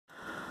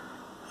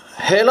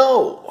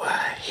Hello,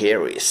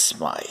 here is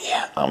my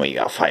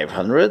Amiga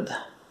 500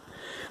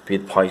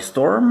 with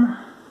Pistorm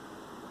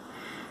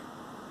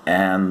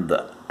and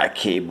a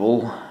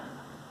cable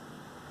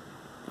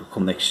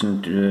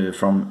connection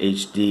from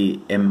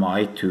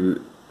HDMI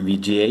to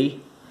VGA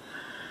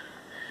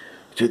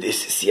to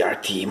this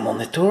CRT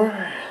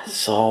monitor.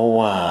 So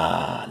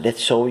let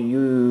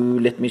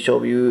me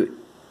show you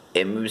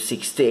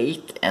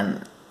emu68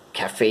 and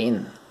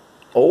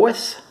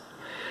CaffeineOS.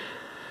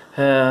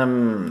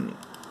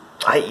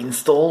 I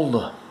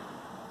installed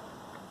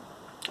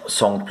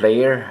song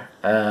player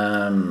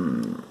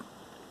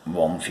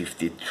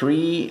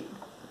 153.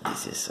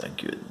 This is a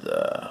good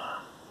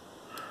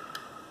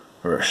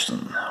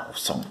version of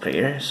song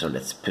player. So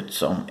let's put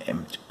some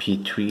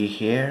MP3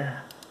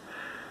 here.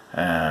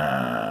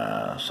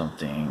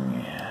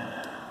 Something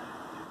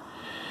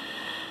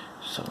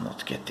so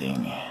not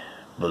getting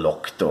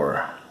blocked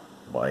or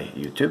by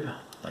YouTube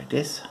like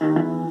this.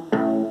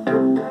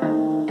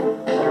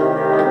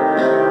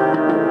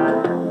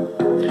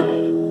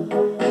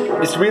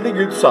 It's really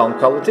good sound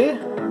quality.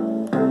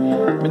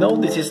 You know,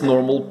 this is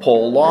normal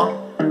Paula,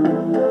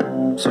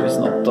 so it's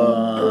not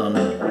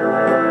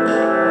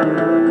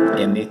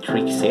any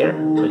tricks here.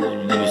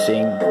 We're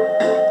using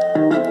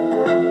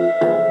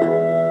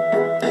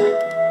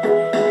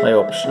my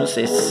options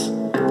is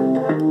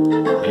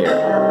here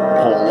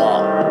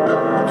Paula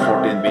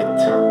 14-bit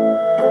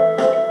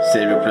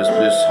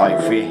 0++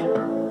 hi-fi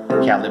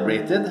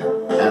calibrated,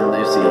 and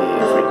you see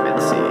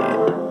frequency.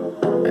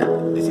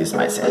 This is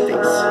my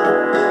settings.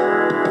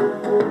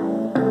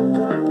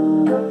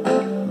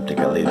 Take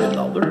a little bit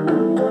louder.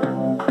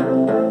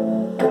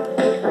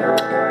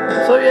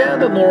 So yeah,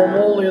 the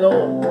normal, you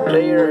know,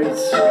 player is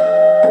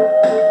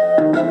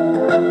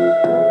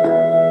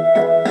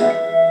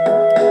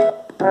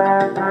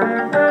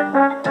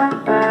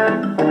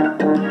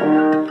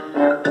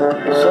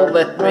so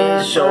let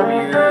me show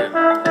you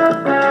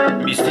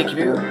Mystic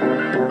View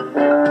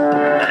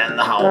and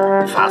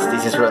how fast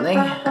this is running.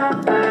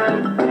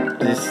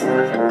 This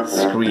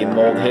screen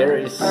mode here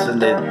is a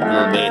little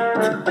bit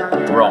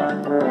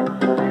wrong.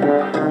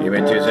 Give me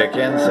 2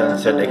 seconds and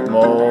select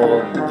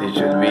mode. It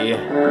should be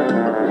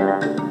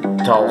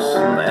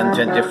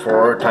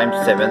 1024 times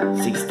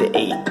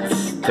 768,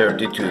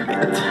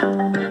 32-bit.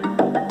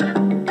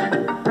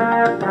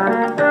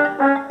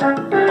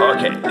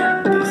 Okay,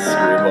 this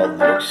remote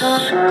looks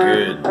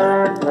good.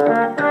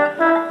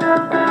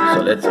 So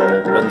let's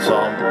open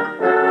some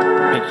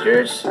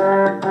pictures.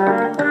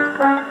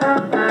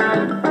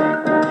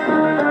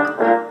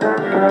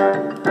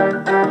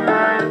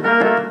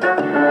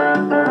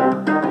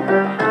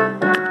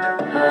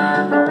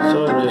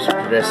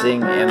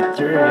 Pressing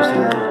enter, you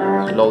see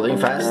it's loading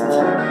fast.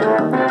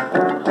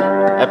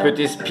 I put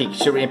this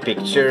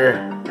picture-in-picture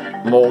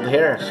mode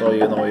here, so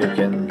you know you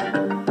can,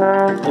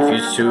 if you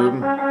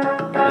zoom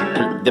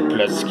the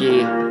plus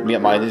key,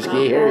 minus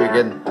key here, you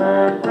can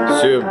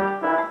zoom.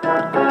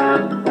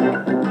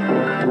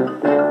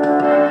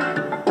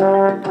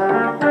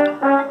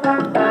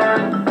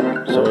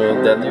 So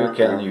then you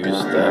can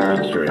use the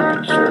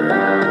picture-in-picture.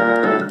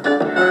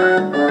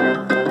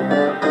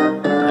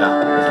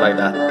 Yeah, it's like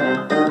that.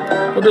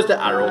 What is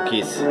the arrow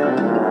keys?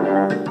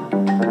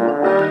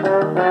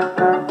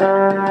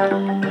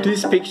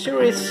 This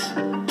picture is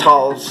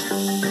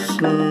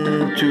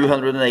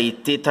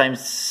 1280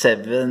 times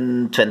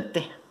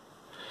 720.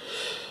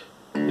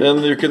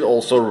 Then you can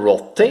also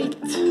rotate.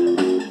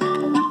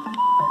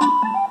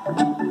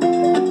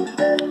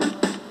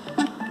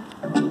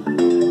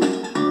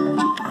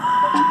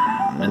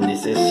 And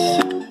this is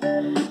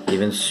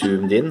even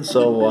zoomed in,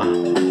 so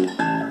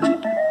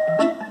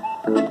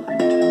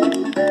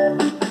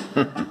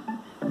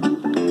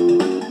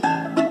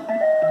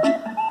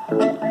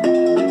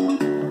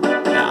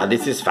yeah,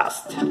 this is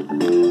fast.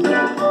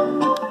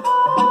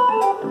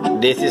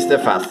 This is the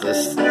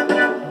fastest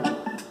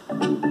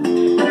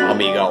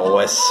Amiga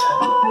OS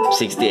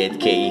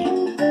 68K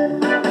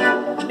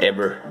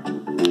ever.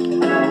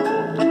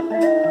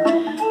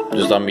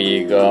 Just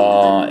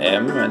Amiga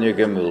M, and you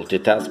can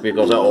multitask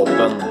because I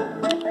open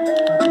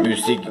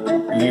Music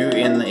View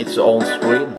in its own screen.